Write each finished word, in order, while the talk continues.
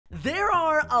There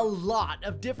are a lot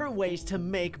of different ways to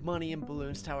make money in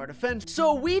Bloons Tower Defense,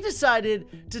 so we decided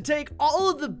to take all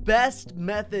of the best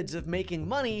methods of making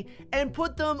money and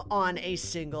put them on a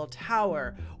single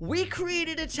tower. We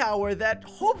created a tower that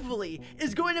hopefully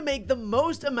is going to make the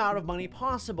most amount of money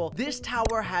possible. This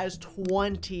tower has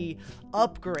 20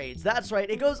 upgrades. That's right,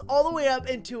 it goes all the way up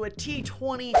into a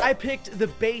T20. I picked the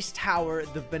base tower,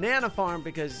 the banana farm,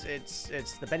 because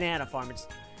it's the banana farm.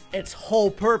 Its whole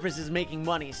purpose is making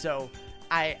money, so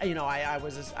I don't know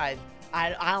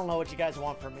what you guys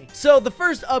want from me. So the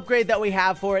first upgrade that we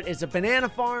have for it is a banana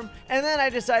farm, and then I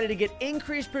decided to get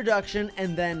increased production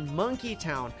and then Monkey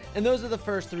Town, and those are the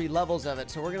first 3 levels of it.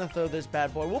 So we're gonna throw this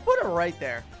bad boy, we'll put it right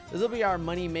there. This will be our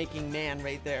money-making man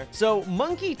right there. So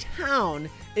Monkey Town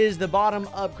is the bottom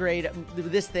upgrade,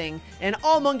 this thing, and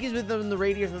all monkeys within the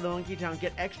radius of the Monkey Town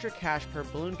get extra cash per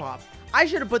balloon pop. I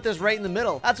should have put this right in the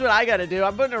middle. That's what I gotta do.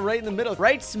 I'm putting it right in the middle,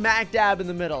 right smack dab in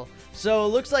the middle. So it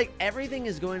looks like everything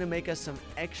is going to make us some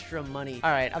extra money.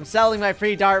 All right, I'm selling my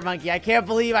free dart monkey. I can't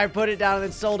believe I put it down and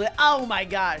then sold it. Oh my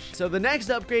gosh. So the next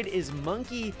upgrade is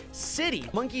Monkey City.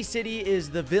 Monkey City is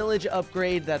the village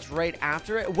upgrade that's right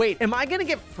after it. Wait, am I gonna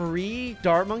get free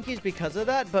dart monkeys because of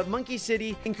that? But Monkey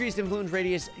City, increased influence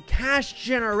radius, cash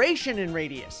generation in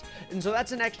radius. And so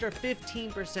that's an extra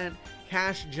 15%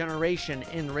 cash generation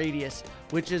in radius,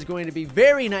 which is going to be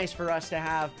very nice for us to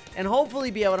have and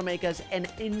hopefully be able to make us an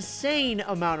insane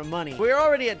amount of money. We're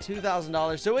already at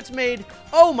 $2,000, so it's made,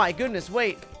 oh my goodness,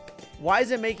 wait, why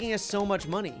is it making us so much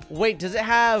money? Wait, does it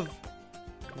have,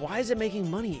 why is it making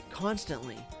money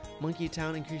constantly? Monkey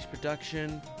Town, increased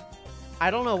production. I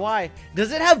don't know why.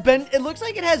 Does it have it looks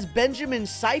like it has Benjamin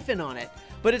Siphon on it,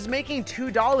 but it's making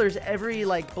 $2 every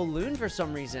like balloon for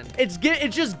some reason. It's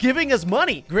just giving us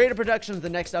money. Greater production is the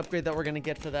next upgrade that we're gonna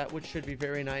get for that, which should be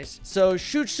very nice. So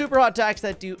shoot super hot attacks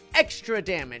that do extra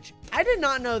damage. I did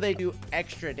not know they do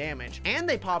extra damage, and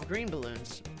they pop green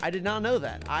balloons. I did not know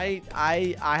that. I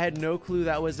had no clue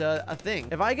that was a thing.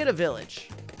 If I get a village,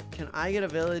 can I get a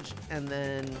village and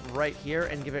then right here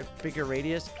and give it bigger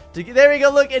radius? There we go,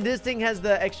 look, and this thing has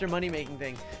the extra money making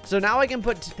thing. So now I can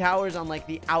put towers on like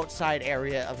the outside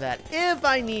area of that if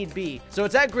I need be. So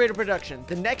it's at greater production.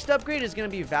 The next upgrade is going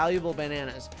to be valuable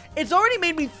bananas. It's already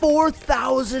made me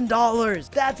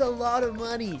 $4,000. That's a lot of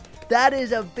money. That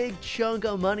is a big chunk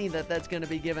of money that's going to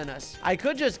be given us. I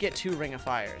could just get 2 Ring of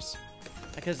Fires,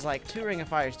 because like 2 Ring of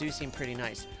Fires do seem pretty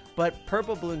nice. But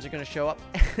purple balloons are going to show up,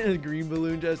 and the green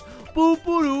balloon just boop,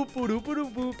 boop, boop, boop,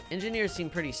 boop, boop. Engineers seem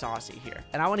pretty saucy here.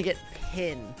 And I want to get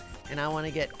pin, and I want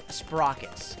to get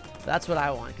sprockets. That's what I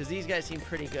want, because these guys seem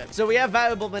pretty good. So we have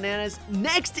valuable bananas.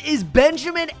 Next is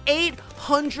Benjamin,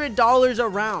 $800 a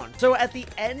round. So at the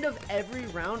end of every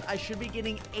round, I should be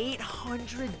getting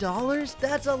 $800.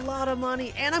 That's a lot of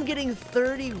money. And I'm getting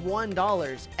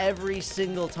 $31 every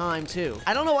single time, too.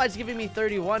 I don't know why it's giving me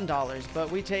 $31, but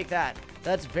we take that.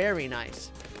 That's very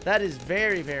nice. That is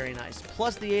very, very nice.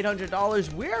 Plus the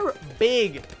 $800. We're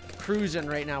big cruising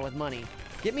right now with money.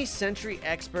 Get me Sentry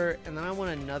Expert, and then I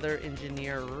want another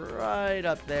engineer right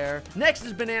up there. Next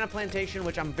is Banana Plantation,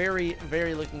 which I'm very,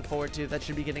 very looking forward to. That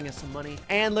should be getting us some money.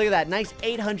 And look at that, nice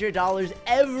 $800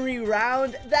 every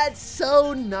round. That's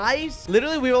so nice.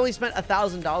 Literally, we've only spent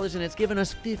 $1,000, and it's given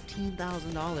us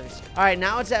 $15,000. All right,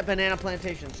 now it's at Banana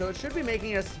Plantation, so it should be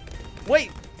making us... Wait.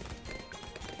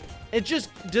 It just,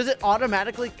 does it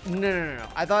automatically? No.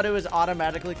 I thought it was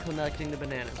automatically collecting the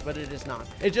bananas, but it is not.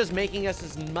 It's just making us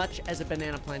as much as a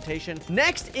banana plantation.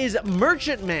 Next is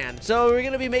Merchantman. So we're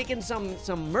going to be making some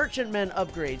Merchantman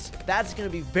upgrades. That's going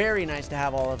to be very nice to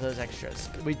have all of those extras.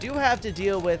 We do have to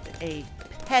deal with a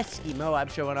pesky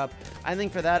Moab showing up. I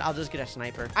think for that, I'll just get a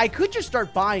sniper. I could just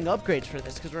start buying upgrades for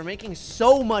this because we're making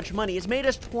so much money. It's made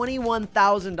us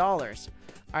 $21,000.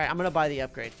 All right, I'm going to buy the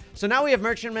upgrade. So now we have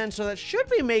Merchantman, so that should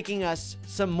be making us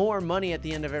some more money at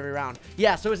the end of every round.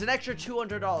 Yeah, so it's an extra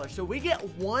 $200. So we get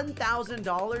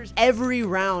 $1,000 every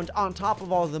round on top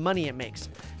of all of the money it makes.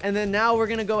 And then now we're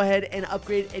going to go ahead and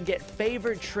upgrade and get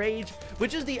Favorite Trades,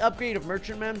 which is the upgrade of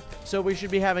Merchantman. So we should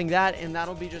be having that, and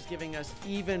that'll be just giving us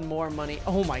even more money.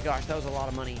 Oh my gosh, that was a lot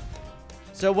of money.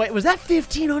 So wait, was that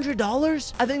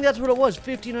 $1,500? I think that's what it was,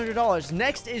 $1,500.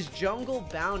 Next is Jungle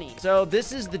Bounty. So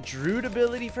this is the Druid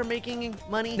ability for making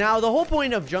money. Now, the whole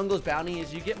point of Jungle's Bounty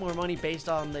is you get more money based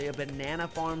on the banana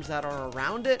farms that are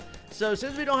around it. So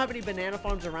since we don't have any banana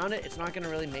farms around it, it's not going to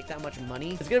really make that much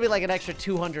money. It's going to be like an extra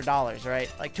 $200, right?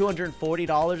 Like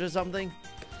 $240 or something.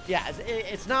 Yeah,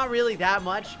 it's not really that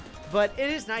much, but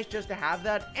it is nice just to have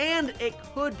that. And it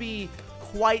could be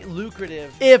quite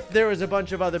lucrative if there was a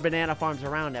bunch of other banana farms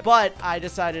around it. But I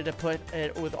decided to put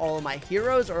it with all of my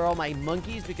heroes or all my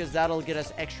monkeys because that'll get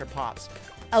us extra pops.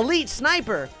 Elite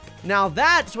Sniper. Now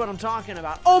that's what I'm talking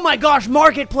about. Oh my gosh,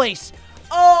 Marketplace.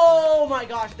 Oh my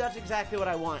gosh, that's exactly what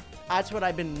I want. That's what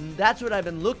I've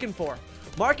been looking for.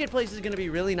 Marketplace is going to be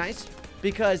really nice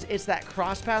because it's that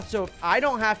cross path. So if I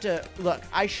don't have to, look,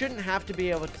 I shouldn't have to be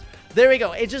able to, there we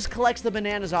go. It just collects the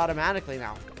bananas automatically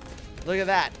now. Look at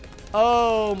that.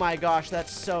 Oh my gosh,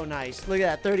 that's so nice. Look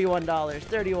at that, $31,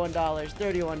 $31,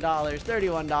 $31,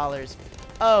 $31.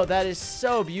 Oh, that is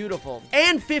so beautiful.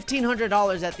 And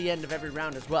 $1,500 at the end of every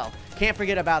round as well. Can't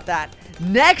forget about that.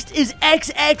 Next is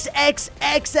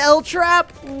XXXXL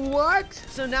Trap. What?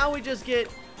 So now we just get,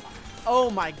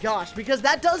 oh my gosh, because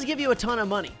that does give you a ton of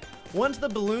money. Once the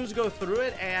balloons go through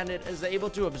it and it is able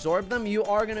to absorb them, you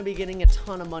are going to be getting a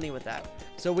ton of money with that.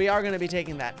 So we are going to be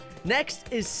taking that. Next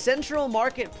is Central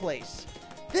Marketplace.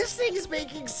 This thing is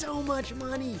making so much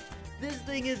money. This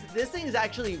thing is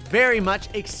actually very much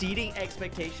exceeding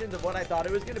expectations of what I thought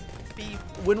it was going to be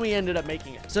when we ended up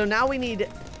making it. So now we need,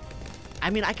 I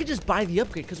mean, I could just buy the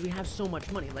upgrade because we have so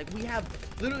much money. Like, we have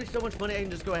literally so much money. I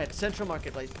can just go ahead. Central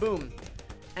Marketplace. Boom.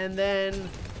 And then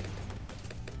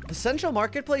the Central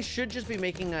Marketplace should just be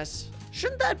making us,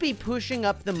 shouldn't that be pushing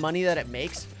up the money that it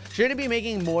makes? Shouldn't it be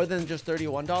making more than just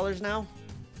 $31 now?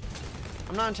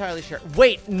 I'm not entirely sure.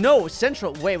 Wait, no,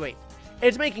 Central, wait.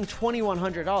 It's making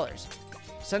 $2,100.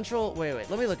 Central, wait,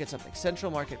 let me look at something. Central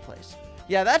Marketplace.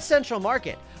 Yeah, that's Central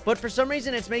Market. But for some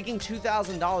reason, it's making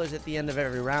 $2,000 at the end of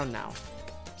every round now.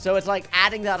 So it's like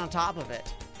adding that on top of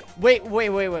it. Wait.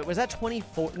 Was that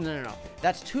 24? No.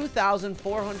 That's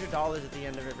 $2,400 at the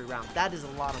end of every round. That is a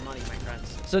lot of money, my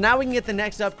friends. So now we can get the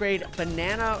next upgrade,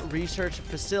 Banana Research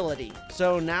Facility.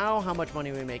 So now how much money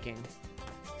are we making?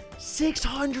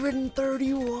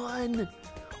 631.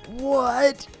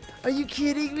 What? Are you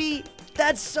kidding me?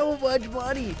 That's so much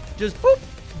money. Just boop,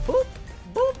 boop,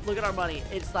 boop. Look at our money.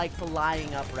 It's like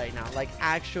flying up right now. Like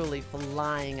actually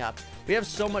flying up. We have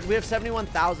so much. We have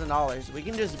 $71,000. We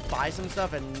can just buy some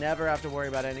stuff and never have to worry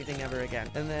about anything ever again.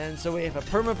 And then, so we have a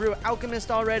Permabrew Alchemist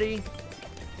already.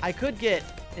 I could get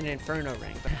an Inferno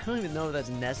ring, but I don't even know if that's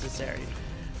necessary.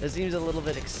 That seems a little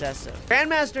bit excessive.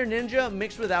 Grandmaster Ninja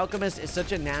mixed with Alchemist is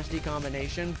such a nasty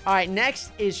combination. All right,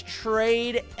 next is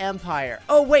Trade Empire.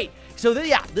 Oh, wait. So,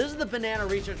 yeah, this is the Banana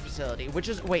Research Facility, which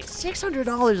is, wait,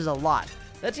 $600 is a lot.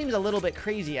 That seems a little bit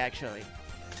crazy, actually.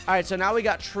 All right, so now we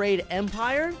got Trade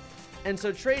Empire. And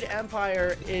so Trade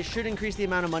Empire should increase the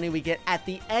amount of money we get at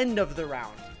the end of the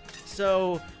round.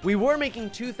 So we were making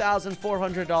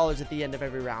 $2,400 at the end of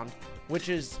every round, which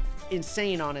is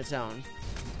insane on its own.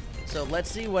 So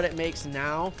let's see what it makes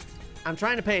now. I'm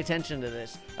trying to pay attention to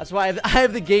this. That's why I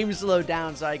have the game slowed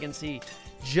down so I can see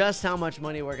just how much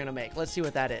money we're going to make. Let's see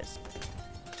what that is.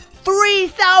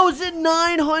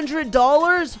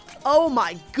 $3,900? Oh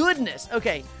my goodness.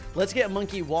 Okay, let's get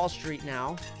Monkey Wall Street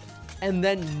now. And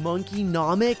then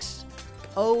Monkeynomics.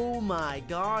 Oh my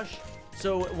gosh.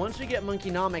 So once we get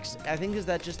Monkeynomics, I think, is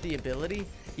that just the ability?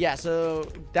 Yeah, so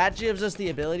that gives us the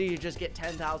ability to just get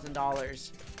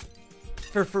 $10,000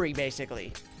 for free,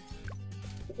 basically.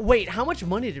 Wait, how much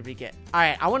money did we get? All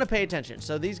right, I want to pay attention.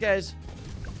 So these guys,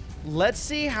 let's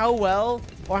see how well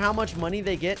or how much money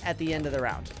they get at the end of the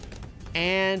round.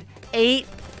 And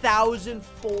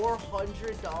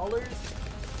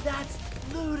 $8,400? That's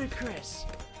ludicrous.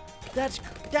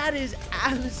 That is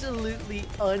absolutely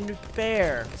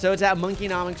unfair. So it's at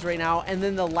Monkeynomics right now, and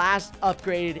then the last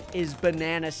upgrade is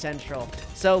Banana Central.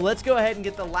 So let's go ahead and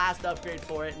get the last upgrade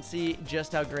for it and see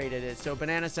just how great it is. So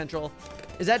Banana Central,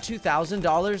 is that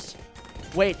 $2,000?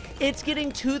 Wait, it's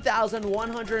getting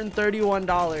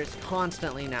 $2,131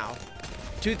 constantly now.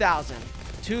 2,000,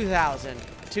 2,000,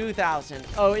 2,000.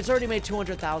 Oh, it's already made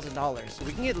 $200,000. So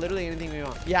we can get literally anything we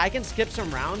want. Yeah, I can skip some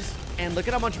rounds, and look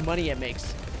at how much money it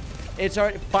makes. It's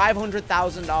already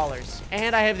 $500,000.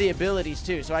 And I have the abilities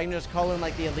too. So I can just call in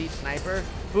like the Elite Sniper.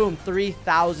 Boom,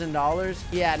 $3,000.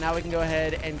 Yeah, now we can go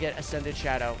ahead and get Ascended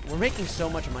Shadow. We're making so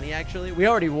much money, actually. We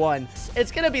already won.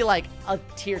 It's going to be like a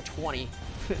tier 20.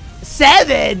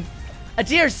 7? A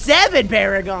tier 7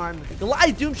 Paragon.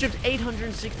 Goliath Doom Ship's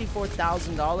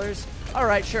 $864,000. All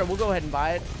right, sure. We'll go ahead and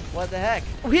buy it. What the heck?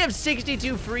 We have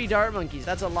 62 free Dart Monkeys.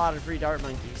 That's a lot of free Dart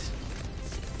Monkeys.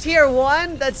 Tier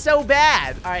 1? That's so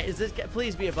bad. All right,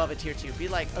 please be above a tier 2. Be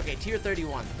like, okay, tier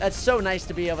 31. That's so nice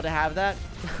to be able to have that.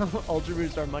 Ultra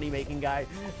Boost, our money-making guy.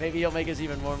 Maybe he'll make us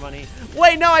even more money.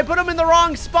 Wait, no, I put him in the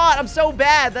wrong spot. I'm so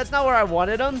bad. That's not where I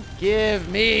wanted him. Give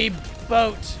me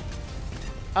boat.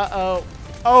 Uh-oh.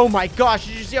 Oh my gosh,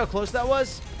 did you see how close that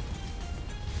was?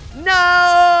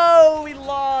 No, we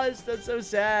lost. That's so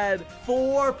sad.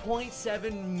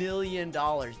 $4.7 million.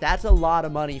 That's a lot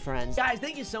of money, friends. Guys,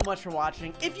 thank you so much for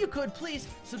watching. If you could, please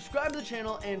subscribe to the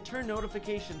channel and turn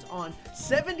notifications on.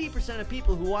 70% of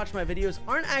people who watch my videos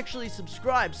aren't actually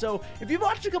subscribed. So if you've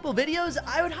watched a couple videos,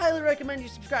 I would highly recommend you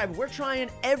subscribe. We're trying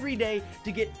every day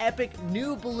to get epic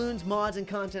new Bloons mods and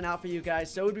content out for you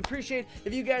guys. So it would be appreciated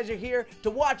if you guys are here to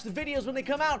watch the videos when they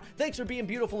come out. Thanks for being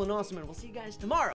beautiful and awesome, and we'll see you guys tomorrow.